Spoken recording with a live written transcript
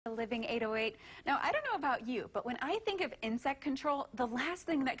Living 808. Now, I don't know about you, but when I think of insect control, the last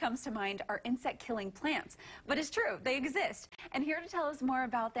thing that comes to mind are insect-killing plants. But it's true, they exist. And here to tell us more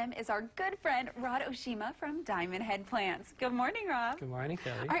about them is our good friend, Rod Oshima from Diamond Head Plants. Good morning, Rod. Good morning,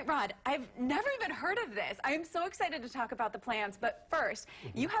 Kelly. All right, Rod, I've never even heard of this. I am so excited to talk about the plants, but first,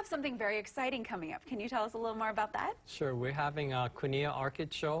 you have something very exciting coming up. Can you tell us a little more about that? Sure, we're having a Quinea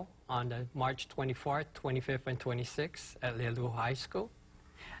Orchid Show on the March 24th, 25th, and 26th at Leilua High School.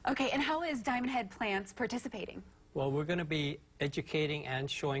 Okay, and how is Diamond Head Plants participating? Well, we're going to be educating and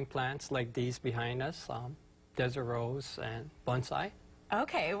showing plants like these behind us, desert rose and bonsai.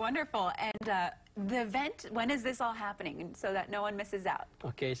 Okay, wonderful. And the event, when is this all happening so that no one misses out?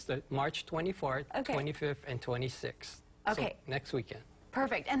 Okay, it's the March 24th, 25th, and 26th. Okay. So next weekend.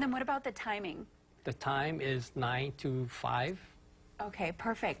 Perfect. And then what about the timing? The time is 9 to 5. Okay,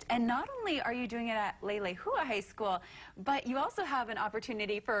 perfect. And not only are you doing it at Leilua High School, but you also have an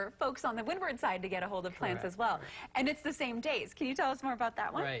opportunity for folks on the Windward side to get a hold of plants as well. Correct. And it's the same days. Can you tell us more about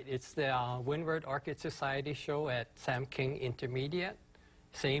that one? Right. It's the Windward Orchid Society show at Sam King Intermediate.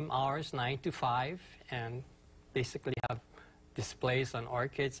 Same hours, 9 to 5, and basically have displays on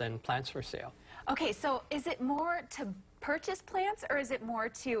orchids and plants for sale. Okay, so is it more to purchase plants or is it more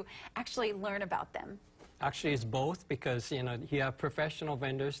to actually learn about them? Actually, it's both because, you have professional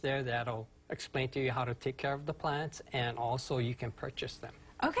vendors there that'll explain to you how to take care of the plants, and also you can purchase them.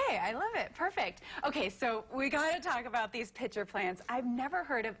 Okay, I love it. Perfect. Okay, so we got to talk about these pitcher plants. I've never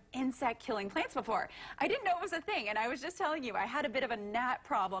heard of insect-killing plants before. I didn't know it was a thing, and I was just telling you, I had a bit of a gnat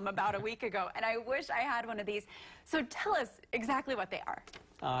problem about a week ago, and I wish I had one of these. So tell us exactly what they are.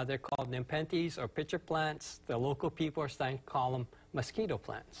 They're called Nepenthes or pitcher plants. The local people are starting to call them mosquito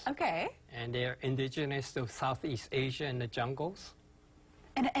plants. Okay. And they're indigenous to Southeast Asia in the jungles.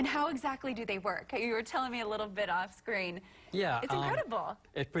 And how exactly do they work? You were telling me a little bit off screen. Yeah. It's incredible.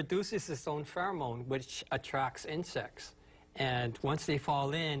 It produces its own pheromone, which attracts insects. And once they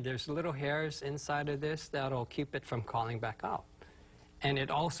fall in, there's little hairs inside of this that'll keep it from crawling back out. And it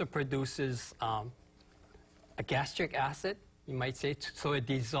also produces a gastric acid, you might say, so it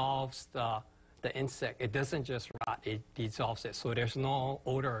dissolves the insect. It doesn't just rot, it dissolves it, so there's no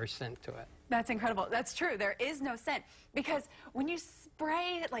odor or scent to it. That's incredible. That's true. There is no scent, because when you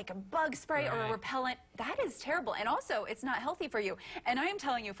spray like a bug spray or a repellent, that is terrible, and also it's not healthy for you. And I am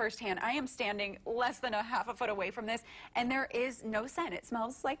telling you firsthand, I am standing less than a half a foot away from this, and there is no scent. It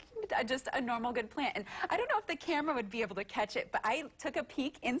smells like just a normal good plant. And I don't know if the camera would be able to catch it, but I took a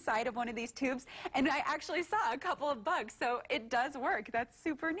peek inside of one of these tubes, and I actually saw a couple of bugs, so it does work. That's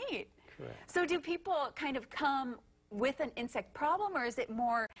super neat. Correct. So do people kind of come with an insect problem, or is it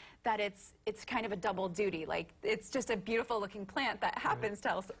more that it's kind of a double duty, like it's just a beautiful looking plant that happens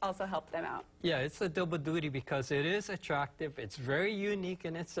to also help them out? Yeah, it's a double duty because it is attractive, it's very unique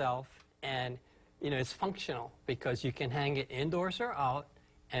in itself, and it's functional because you can hang it indoors or out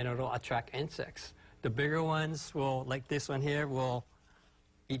and it'll attract insects. The bigger ones will, like this one here, will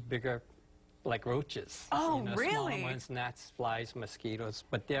eat bigger, like roaches. Oh, really? Smaller ones, gnats, flies, mosquitoes,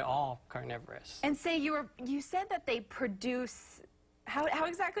 but they're all carnivorous. And say you said that they produce, how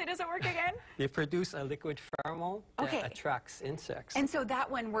exactly does it work again? They produce a liquid pheromone that attracts insects. And so that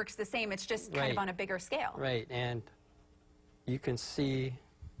one works the same, it's just kind of on a bigger scale. Right, and you can see.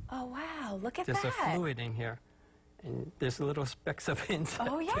 Oh, wow, look at there's that. There's a fluid in here. And there's little specks of insects.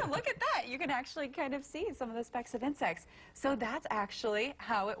 Oh, yeah, look at that. You can actually kind of see some of the specks of insects. So that's actually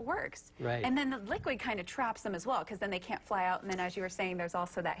how it works. Right. And then the liquid kind of traps them as well, because then they can't fly out. And then, as you were saying, there's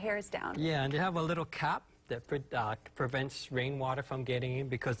also that hairs down. Yeah, and they have a little cap that prevents rainwater from getting in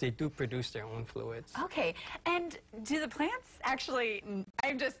because they do produce their own fluids. Okay, and do the plants actually,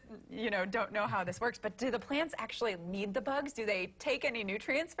 I just, don't know how this works, but do the plants actually need the bugs? Do they take any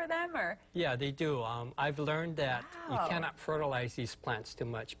nutrients for them, or? Yeah, they do. I've learned that you cannot fertilize these plants too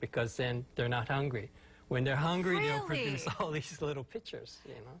much because then they're not hungry. When they're hungry, they'll produce all these little pitchers,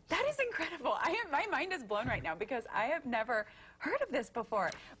 That is incredible. My mind is blown right now because I have never heard of this before,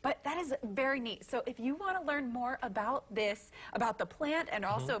 but that is very neat. So if you want to learn more about this, about the plant, and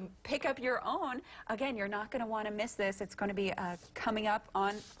also pick up your own, again, you're not going to want to miss this. It's going to be coming up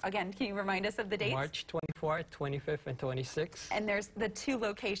on, again, can you remind us of the dates? March 24th, 25th, and 26th. And there's the 2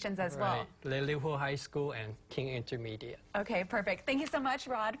 locations as well. Leilua High School and King Intermediate. Okay, perfect. Thank you so much,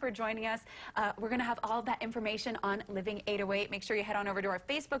 Rod, for joining us. We're going to have all that information on Living 808. Make sure you head on over to our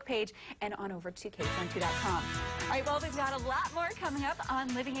Facebook page and on over to KSLN2.com. All right, well, we've got a lot more coming up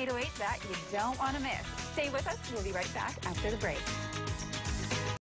on Living 808 that you don't want to miss. Stay with us. We'll be right back after the break.